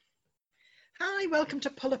Hi, welcome to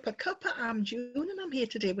Pull Up a Cuppa. I'm June and I'm here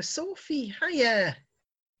today with Sophie. Hiya.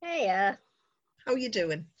 Hey, How are you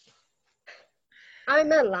doing?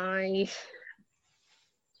 I'm alive.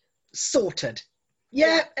 Sorted.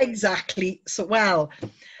 Yeah, exactly. So, well,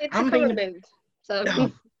 It's I'm a current mood.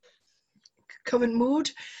 So current mood.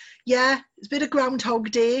 Yeah, it's a bit of Groundhog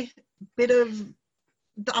Day.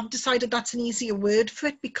 I've decided that's an easier word for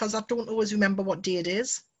it because I don't always remember what day it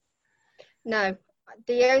is. no,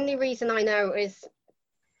 the only reason I know is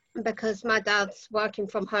because my dad's working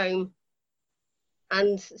from home,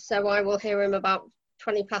 and so I will hear him about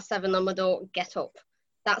 7:20 on my door, get up.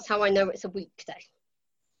 That's how I know it's a weekday,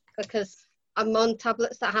 because I'm on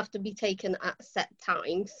tablets that have to be taken at set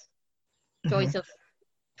times, joys of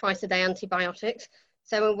twice a day antibiotics.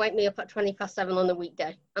 So it'll wake me up at 7:20 on a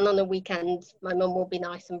weekday, and on a weekend my mum will be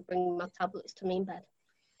nice and bring my tablets to me in bed,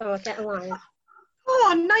 so I get alive.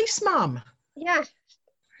 Oh, nice, Mum. Yeah,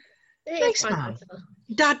 it is Nice, quite Mum. nice of her.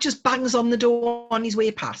 Dad just bangs on the door on his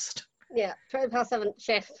way past. Yeah, 7:20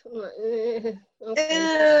 shift. I'm like,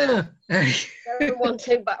 okay. Don't want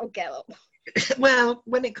to, but I'll get up. Well,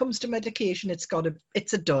 when it comes to medication, it's gotta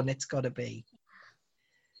be.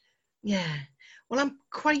 Yeah. Well, I'm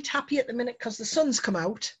quite happy at the minute because the sun's come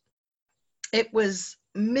out. It was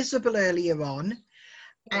miserable earlier on,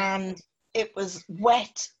 and it was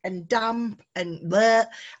wet and damp and bleh,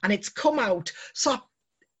 and it's come out. So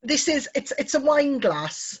it's a wine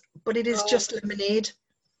glass, but it is just lemonade.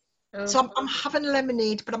 So I'm having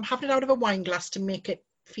lemonade, but I'm having it out of a wine glass to make it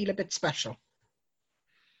feel a bit special.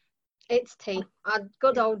 It's tea.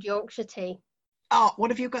 Good old Yorkshire tea. Oh,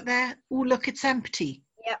 what have you got there? Oh, look, it's empty.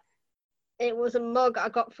 Yep. It was a mug I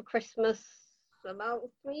got for Christmas about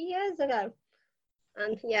 3 years ago.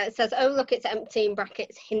 And yeah, it says, oh, look, it's empty in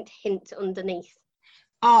brackets, hint, hint underneath.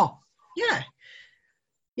 Oh, yeah.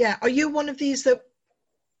 Yeah. Are you one of these that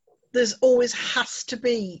there's always has to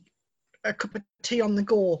be a cup of tea on the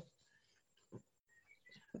go?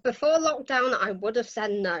 Before lockdown, I would have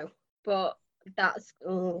said no, but I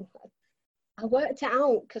worked it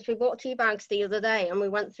out because we bought tea bags the other day and we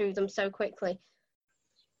went through them so quickly.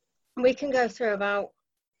 We can go through about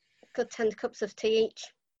 10 cups of tea each.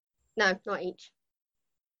 No, not each.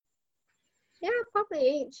 Yeah, probably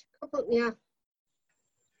each. Yeah.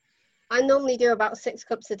 I normally do about 6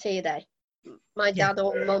 cups of tea a day. My dad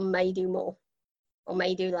or mum may do more or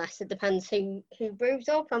may do less. It depends who brews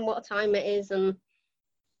up and what time it is.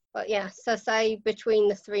 But yeah, so say between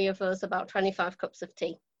the three of us, about 25 cups of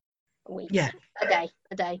tea a week. Yeah. A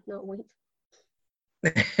day, not a week.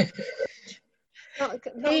 Not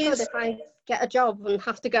good if I get a job and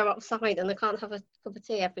have to go outside and I can't have a cup of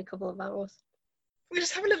tea every couple of hours. We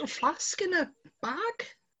just have a little flask in a bag.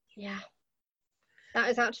 Yeah. That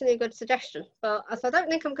is actually a good suggestion. But as I don't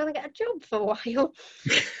think I'm going to get a job for a while.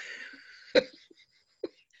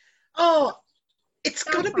 Oh, it's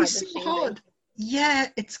got to be so hard. Yeah,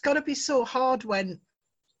 it's got to be so hard when,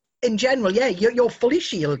 in general, you're fully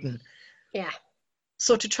shielding. Yeah.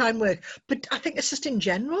 So to try and work. But I think it's just in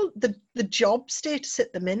general, the job status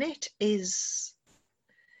at the minute is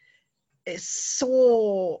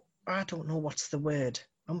so, I don't know what's the word,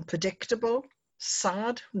 unpredictable,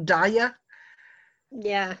 sad, dire.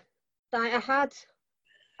 Yeah. I had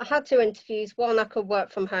 2 interviews. One I could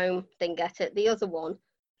work from home, didn't get it. The other one,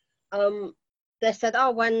 they said,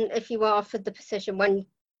 if you were offered the position when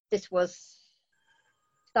this was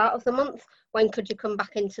start of the month, when could you come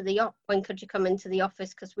back into when could you come into the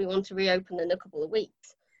office because we want to reopen in a couple of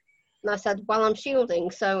weeks? And I said, well, I'm shielding,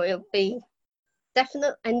 so it'll be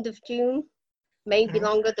definite end of June, maybe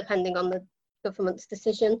longer depending on the government's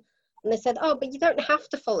decision. And they said, oh, but you don't have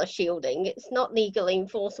to follow shielding, it's not legally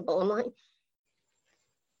enforceable. I'm like,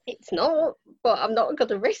 it's not, but I'm not going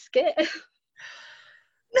to risk it.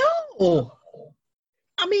 No.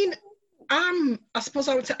 I mean, I suppose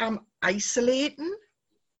I would say I'm isolating,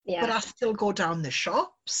 but I still go down the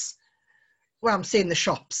shops. Well, I'm saying the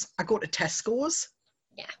shops. I go to Tesco's.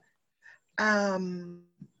 Yeah.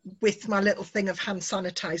 With my little thing of hand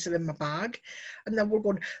sanitizer in my bag. And then we're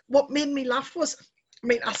going, what made me laugh was,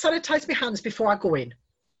 I sanitize my hands before I go in.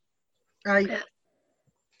 I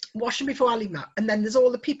wash them before I leave them out. And then there's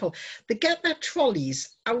all the people that get their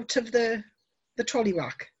trolleys out of the trolley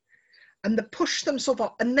rack and they push them so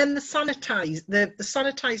far, and then they sanitize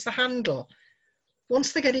the handle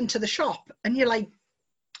once they get into the shop. And you're like,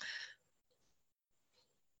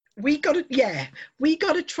 we got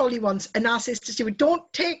a trolley once, and our sister said,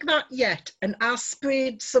 don't take that yet. And I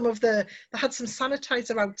sprayed they had some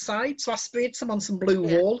sanitizer outside, so I sprayed some on some blue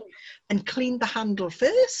wool and cleaned the handle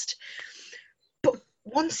first. But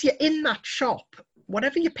once you're in that shop,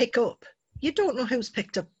 whatever you pick up, you don't know who's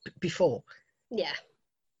picked up before. Yeah.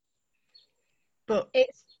 But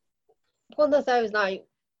It's one of those, like,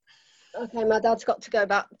 okay, my dad's got to go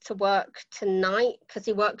back to work tonight because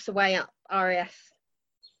he works away at RAF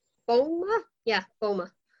Bulmer. Yeah,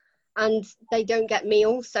 Bulmer. And they don't get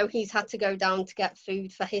meals, so he's had to go down to get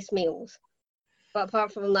food for his meals. But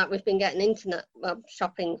apart from that, we've been getting internet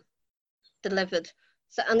shopping delivered.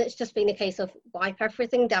 So, and it's just been a case of wipe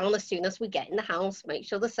everything down as soon as we get in the house, make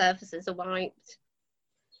sure the surfaces are wiped,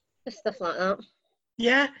 just stuff like that.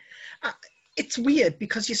 yeah, it's weird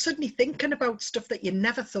because you're suddenly thinking about stuff that you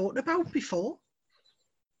never thought about before.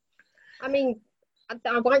 I mean,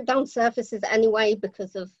 I wipe down surfaces anyway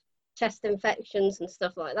because of chest infections and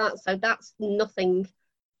stuff like that. So that's nothing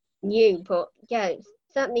new. But yeah, it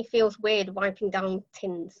certainly feels weird wiping down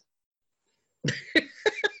tins.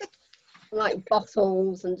 Like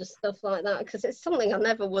bottles and just stuff like that, because it's something I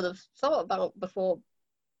never would have thought about before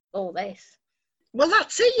all this. Well,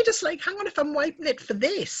 that's it. You're just like, hang on, if I'm wiping it for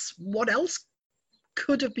this, what else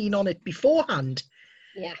could have been on it beforehand?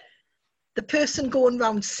 Yeah. The person going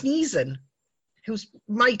around sneezing who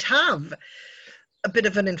might have a bit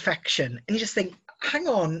of an infection, and you just think, hang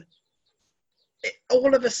on,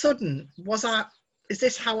 all of a sudden, is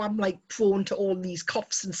this how I'm like prone to all these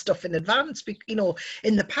coughs and stuff in advance, you know,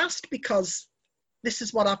 in the past, because this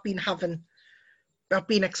is what I've been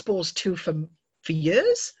exposed to for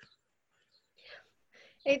years.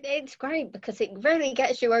 It's great because it really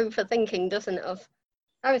gets you overthinking, doesn't it? Of,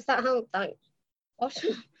 oh, is that how, like, what?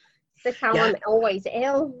 Is this how I'm always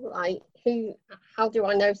ill? Like, how do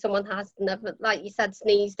I know someone has never, like you said,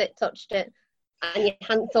 sneezed it, touched it, and you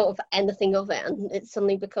hadn't thought of anything of it, and it's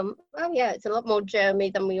suddenly become, oh yeah, it's a lot more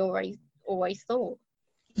germy than we always thought.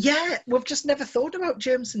 Yeah, we've just never thought about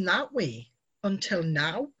germs in that way until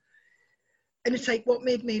now. And it's like, what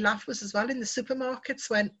made me laugh was as well in the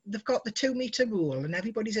supermarkets when they've got the 2 meter rule and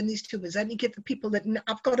everybody's in these 2 meters, and you get the people that,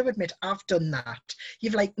 I've got to admit, I've done that.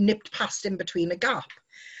 You've like nipped past in between a gap.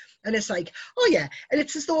 And it's like, oh yeah. And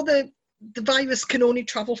it's as though the virus can only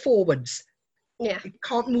travel forwards. Yeah. It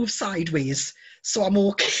can't move sideways. So I'm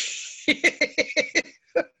okay.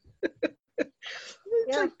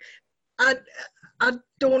 Yeah. Like, I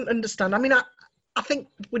don't understand. I mean, I think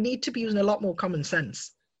we need to be using a lot more common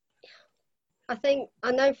sense.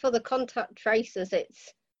 I know for the contact tracers,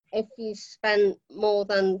 it's if you spend more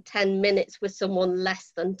than 10 minutes with someone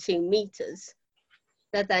less than 2 meters,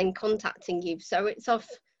 they're then contacting you. So it's off.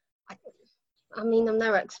 I mean, I'm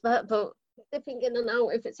no expert, but dipping in and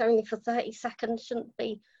out, if it's only for 30 seconds, shouldn't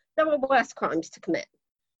be. There are worse crimes to commit.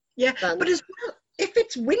 Yeah, but as well, if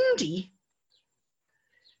it's windy,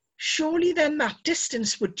 surely then that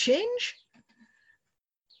distance would change.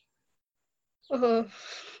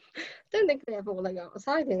 Don't think they ever want to go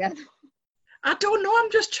outside again. I don't know.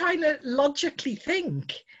 I'm just trying to logically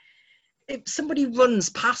think. If somebody runs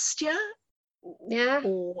past you, yeah,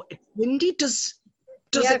 or it's windy, does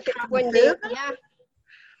it it's windy? Yeah.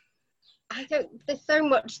 I don't. There's so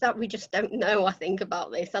much that we just don't know, I think,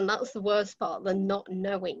 about this, and that's the worst part, the not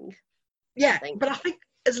knowing. Yeah, but I think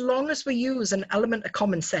as long as we use an element of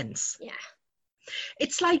common sense. Yeah.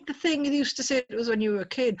 It's like the thing you used to say, it was when you were a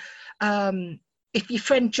kid. If your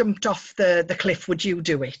friend jumped off the cliff, would you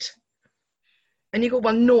do it? And you go,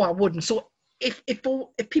 well, no, I wouldn't. So if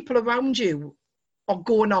people around you are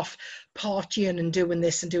going off partying and doing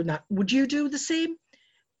this and doing that, would you do the same?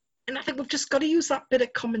 And I think we've just got to use that bit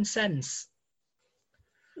of common sense.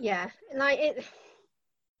 Yeah, like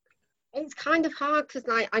it's kind of hard because,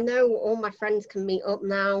 like, I know all my friends can meet up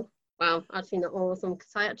now. Well, actually not all of them,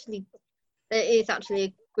 because there is actually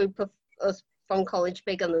a group of us from college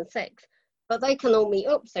bigger than 6, but they can all meet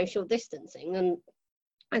up social distancing, and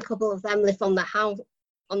a couple of them live on the house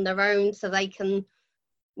on their own, so they can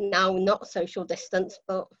now not social distance.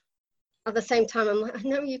 But at the same time, I'm like, I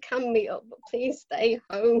know you can meet up, but please stay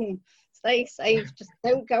home, stay safe, just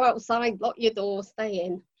don't go outside, lock your door, stay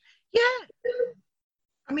in. Yeah.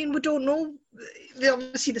 I mean, we don't know.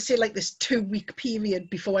 They say like this 2-week period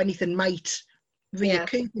before anything might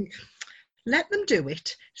reoccur. Yeah. Let them do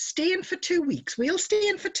it. Stay in for 2 weeks. We'll stay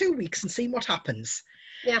in for 2 weeks and see what happens.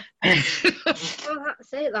 Yeah. Well,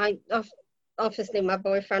 that's it. Like, obviously, my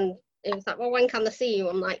boyfriend, it was like, well, when can I see you?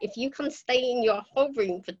 I'm like, if you can stay in your whole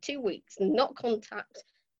room for 2 weeks and not contact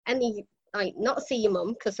not see your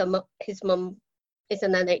mum, because his mum is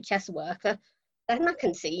an NHS worker, then I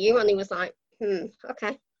can see you. And he was like, okay.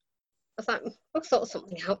 I was like, we'll sort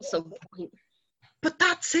something out at some point. But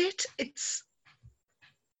that's it.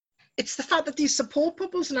 It's the fact that these support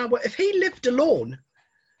bubbles now, if he lived alone,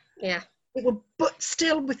 yeah, it would, but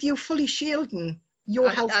still with you fully shielding your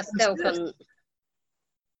health. I still couldn't.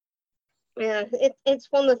 Yeah,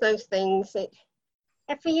 it's one of those things.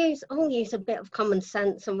 If we all use a bit of common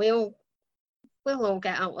sense, and we'll all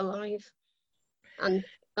get out alive, and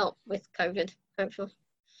not with COVID, hopefully.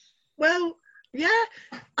 Well, yeah,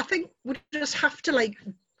 I think we just have to, like,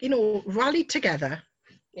 rally together.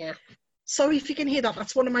 Yeah. Sorry if you can hear that.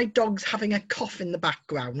 That's one of my dogs having a cough in the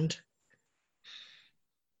background.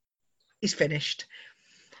 He's finished.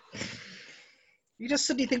 You just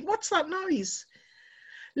suddenly think, what's that noise?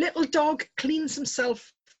 Little dog cleans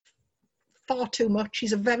himself far too much.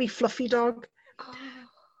 He's a very fluffy dog. Oh,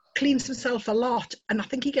 Cleans himself a lot, and I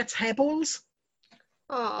think he gets hairballs.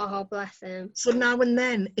 oh, bless him. So now and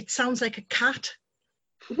then it sounds like a cat.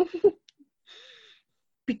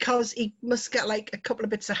 Because he must get like a couple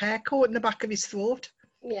of bits of hair caught in the back of his throat.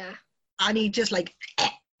 Yeah. And he just like,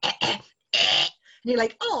 and you're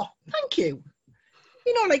like, oh, thank you.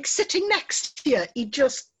 Like sitting next to you,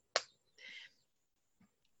 he's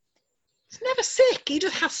never sick. He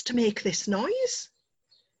just has to make this noise.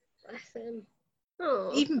 Bless him.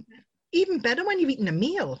 Oh. Even better when you've eaten a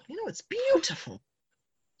meal. It's beautiful.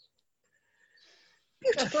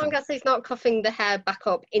 Beautiful. As long as he's not coughing the hair back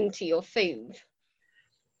up into your food.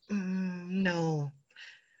 No.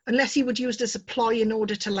 Unless he would use the supply in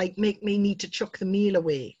order to like make me need to chuck the meal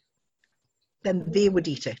away. Then they would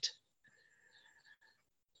eat it.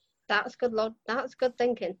 That's good, Lord. That's good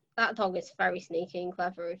thinking. That dog is very sneaky and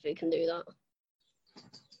clever if he can do that. I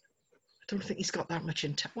don't think he's got that much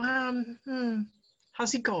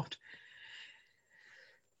has he got?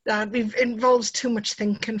 That involves too much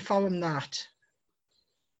thinking for him, that.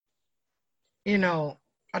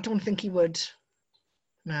 I don't think he would.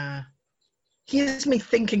 Nah. Here's me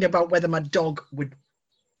thinking about whether my dog would.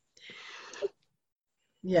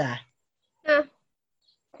 Yeah. Yeah.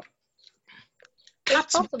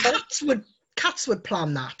 Cats would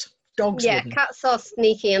plan that. Dogs wouldn't. Yeah, cats are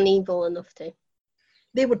sneaky and evil enough to.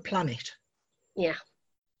 They would plan it. Yeah.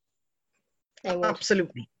 They would.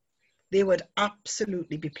 Absolutely. They would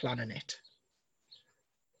absolutely be planning it.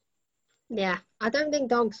 Yeah. I don't think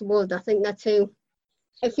dogs would. I think they're too.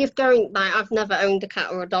 If you're going by, I've never owned a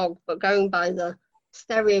cat or a dog, but going by the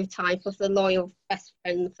stereotype of the loyal best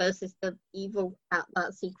friend versus the evil cat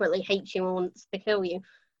that secretly hates you and wants to kill you,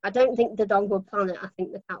 I don't think the dog would plan it. I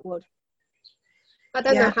think the cat would. I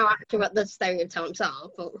don't know how accurate the stereotypes are,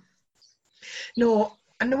 but no,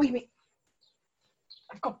 I know what you mean.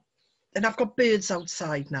 I've got birds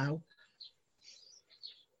outside now.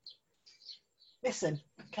 Listen,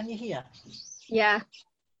 can you hear? Yeah.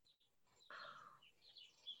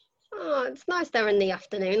 Oh, it's nice they're in the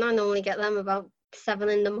afternoon. I normally get them about 7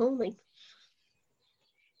 in the morning.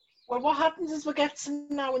 Well, what happens is we get some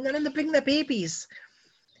now and then, and they bring their babies.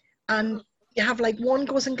 And you have like one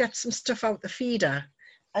goes and gets some stuff out the feeder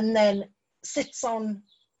and then sits on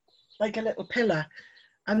like a little pillar,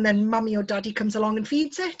 and then mummy or daddy comes along and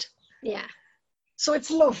feeds it. Yeah. So it's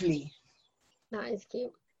lovely. That is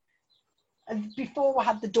cute. And before we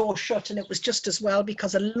had the door shut, and it was just as well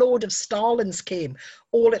because a load of starlings came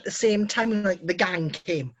all at the same time, like the gang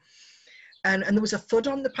came. And there was a thud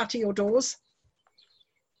on the patio doors.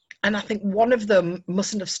 And I think one of them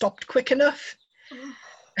mustn't have stopped quick enough.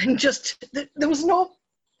 And just, there was no,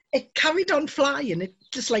 it carried on flying. It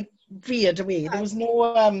just like veered away. There was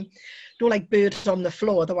no like bird on the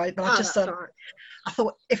floor. Otherwise, but I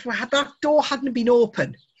thought if that door hadn't been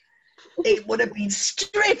open, it would have been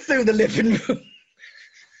straight through the living room.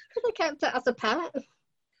 Could have kept it as a pet.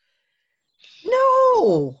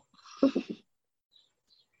 No.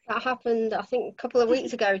 That happened, I think, a couple of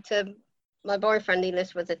weeks ago to my boyfriend. He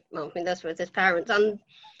lives with his parents, and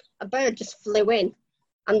a bird just flew in,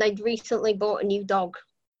 and they'd recently bought a new dog.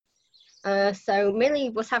 So Millie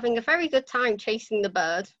was having a very good time chasing the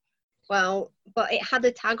bird. Well, but it had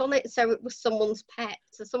a tag on it, so it was someone's pet.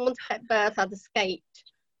 So someone's pet bird had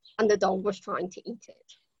escaped, and the dog was trying to eat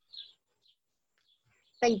it.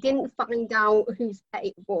 They didn't find out whose pet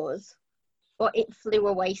it was, but it flew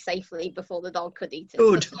away safely before the dog could eat it.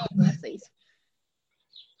 Good.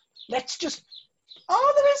 Let's just...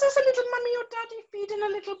 Oh, there is a little mummy or daddy feeding a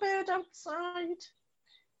little bird outside.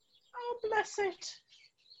 Oh, bless it.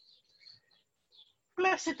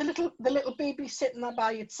 Bless it. The little baby sitting there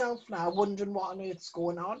by itself now, wondering what on earth's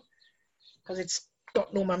going on, because it's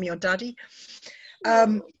got no mummy or daddy.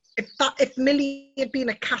 If Millie had been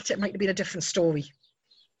a cat, it might have been a different story.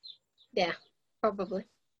 Yeah, probably.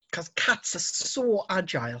 Because cats are so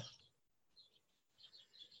agile.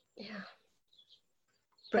 Yeah.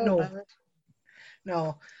 But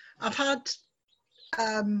no. I've had,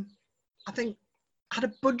 I think, I had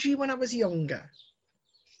a budgie when I was younger.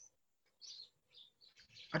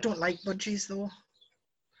 I don't like budgies though.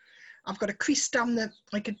 I've got a crease down the,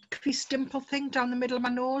 like a crease dimple thing down the middle of my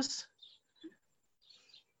nose.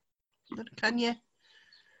 Can you?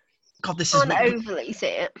 God, this is Can't overly see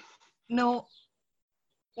it. no.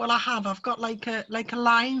 Well, I have. I've got like a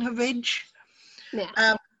line, a ridge.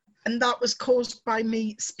 Yeah. And that was caused by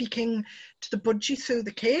me speaking to the budgie through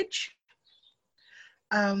the cage.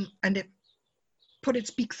 And it put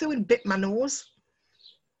its beak through and bit my nose.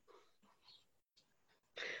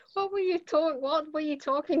 What were you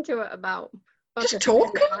talking to it about? Just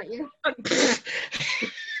talking.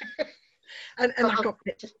 and I got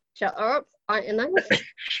just shut her up, bite her nose.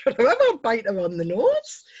 Shut her up, I'll bite her on the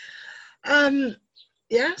nose.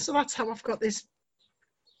 Yeah, so that's how I've got this.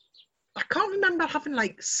 I can't remember having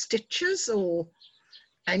like stitches or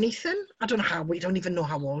anything. I don't know how. We don't even know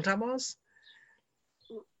how old I was.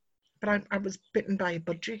 But I was bitten by a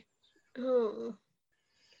budgie. Oh.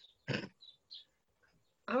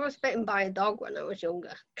 I was bitten by a dog when I was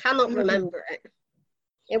younger. Cannot remember it.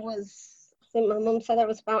 It was, I think my mum said it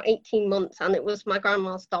was about 18 months, and it was my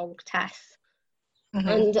grandma's dog, Tess. Mm-hmm.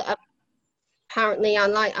 And apparently I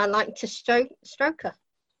like to stroke her.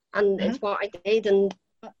 And it's what I did, and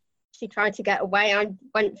she tried to get away. I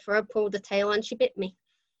went for her, pulled the tail, and she bit me.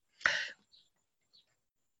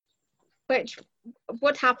 Which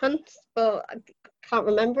would happen, but I can't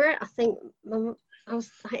remember it. I think I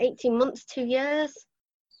was like 18 months, 2 years.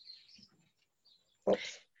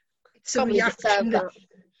 Oops. It's a reaction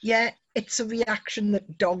that, it's a reaction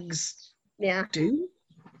that dogs do.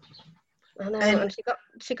 I know, and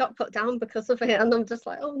she got put down because of it, and I'm just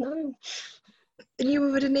like, oh no. And you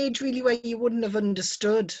were at an age really where you wouldn't have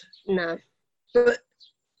understood. No. But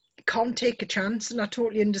you can't take a chance, and I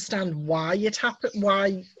totally understand why it happened,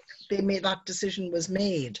 why they made that decision was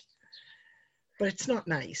made. But it's not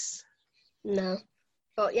nice. No.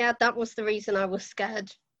 But yeah, that was the reason I was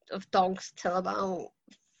scared of dogs till about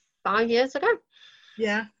 5 years ago.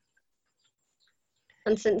 Yeah.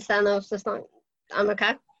 And since then I was just like, I'm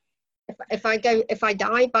okay. If I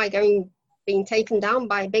die by being taken down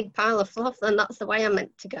by a big pile of fluff, then that's the way I'm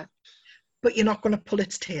meant to go. But you're not going to pull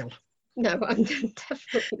its tail. No, I'm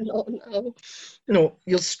definitely not. No. No,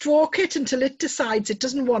 you'll stroke it until it decides it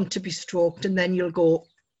doesn't want to be stroked, and then you'll go,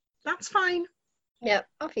 that's fine. Yeah,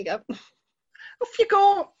 off you go. Off you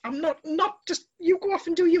go. I'm not just, you go off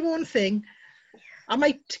and do your own thing. I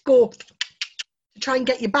might go to try and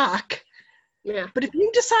get you back. Yeah. But if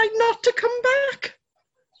you decide not to come back,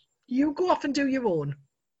 you go off and do your own.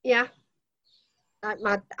 Yeah. Like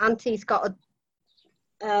my auntie's got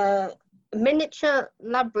a miniature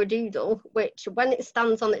Labradoodle, which when it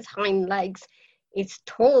stands on its hind legs is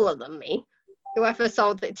taller than me. Whoever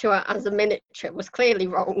sold it to her as a miniature was clearly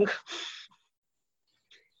wrong.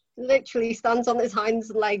 Literally stands on its hind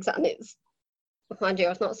legs, and it's, mind you,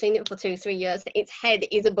 I've not seen it for 2-3 years. Its head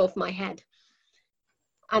is above my head.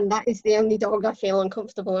 And that is the only dog I feel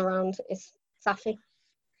uncomfortable around, is Safi.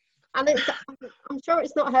 And I'm sure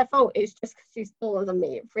it's not her fault, it's just because she's taller than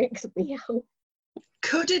me, it freaks me out.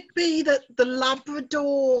 Could it be that the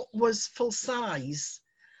Labrador was full size,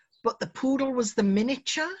 but the poodle was the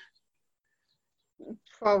miniature?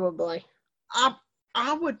 Probably.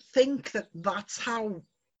 I would think that that's how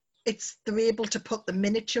they're able to put the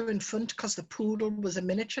miniature in front, because the poodle was a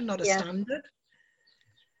miniature, not a standard.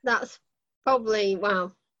 That's probably,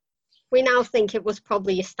 well, we now think it was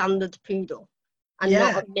probably a standard poodle and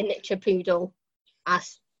not a miniature poodle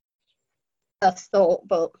as thought,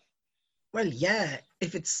 but... Well, yeah,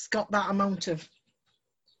 if it's got that amount of...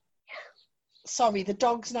 Sorry, the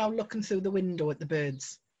dog's now looking through the window at the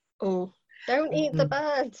birds. Oh, don't eat the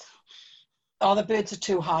birds. Oh, the birds are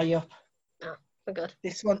too high up. Oh, we're good.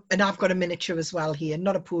 This one, and I've got a miniature as well here.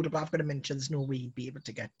 Not a poodle, but I've got a miniature. There's no way he'd be able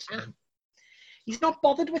to get to him. He's not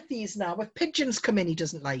bothered with these now. If pigeons come in, he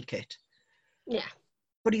doesn't like it. Yeah.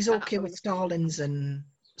 But he's okay with starlings and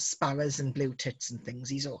sparrows and blue tits and things.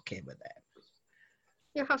 He's okay with that.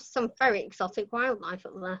 You have some very exotic wildlife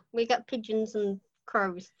up there. We get pigeons and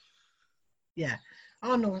crows. Yeah.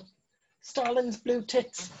 Oh no. Starlings, blue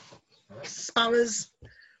tits, sparrows.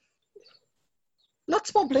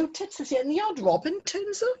 Lots more blue tits this year. And the odd robin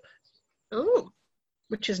turns up. Oh.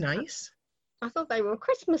 Which is nice. I thought they were a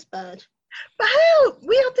Christmas bird. But hell,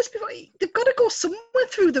 we had this before. They've got to go somewhere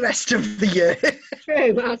through the rest of the year.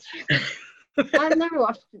 True, that's true. I know.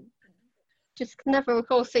 I just never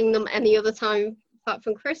recall seeing them any other time apart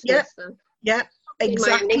from Christmas. Yeah, so. Yeah,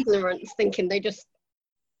 exactly. My ignorance, thinking they just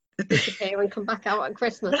disappear and come back out at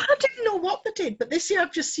Christmas. Well, I didn't know what they did, but this year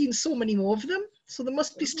I've just seen so many more of them. So they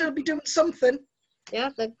must still be doing something.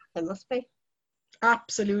 Yeah, they must be.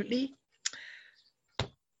 Absolutely.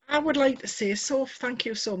 I would like to say, Soph, thank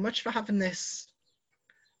you so much for having this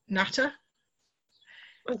natter,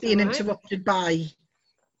 That's being all right. interrupted by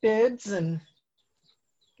birds and,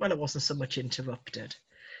 well, it wasn't so much interrupted.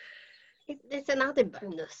 It's an added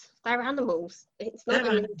bonus. They're animals. It's not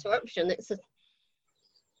They're an an- interruption. It's a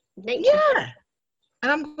nature. Yeah.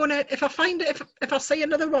 And I'm gonna, if I find it, if I see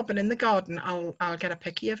another robin in the garden, I'll get a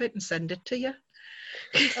picture of it and send it to you.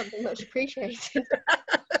 That'd be much appreciated.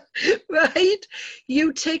 Right?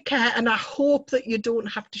 You take care, and I hope that you don't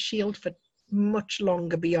have to shield for much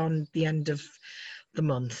longer beyond the end of the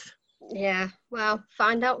month. Yeah. Well,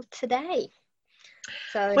 find out today.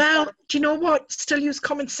 So. Well, do you know what? Still use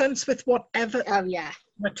common sense with whatever Oh yeah.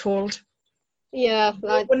 we're told. Yeah.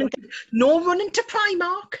 Like No running to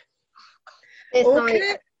Primark. it's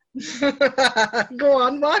Okay. Go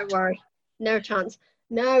on, what? Don't worry. No chance.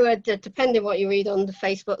 No, depending what you read on the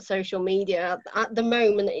Facebook social media, at the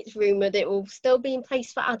moment it's rumoured it will still be in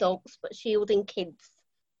place for adults, but shielding kids.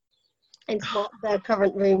 It's what the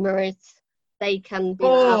current rumour is. They can be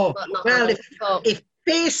allowed, but not well, adults. But if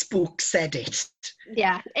Facebook said it.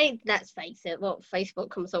 yeah, let's face it, what Facebook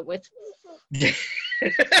comes up with.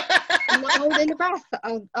 I'm not holding the breath.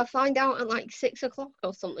 I'll find out at like 6 o'clock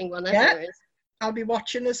or something, whenever it is. I'll be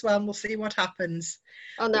watching as well, and we'll see what happens.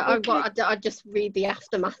 Oh no, Okay. I just read the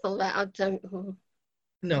aftermath of it. I don't.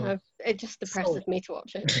 No. It just depresses me to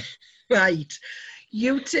watch it. Right.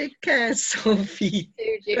 You take care, Sophie.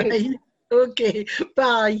 Do you? Right. Okay.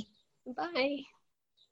 Bye. Bye.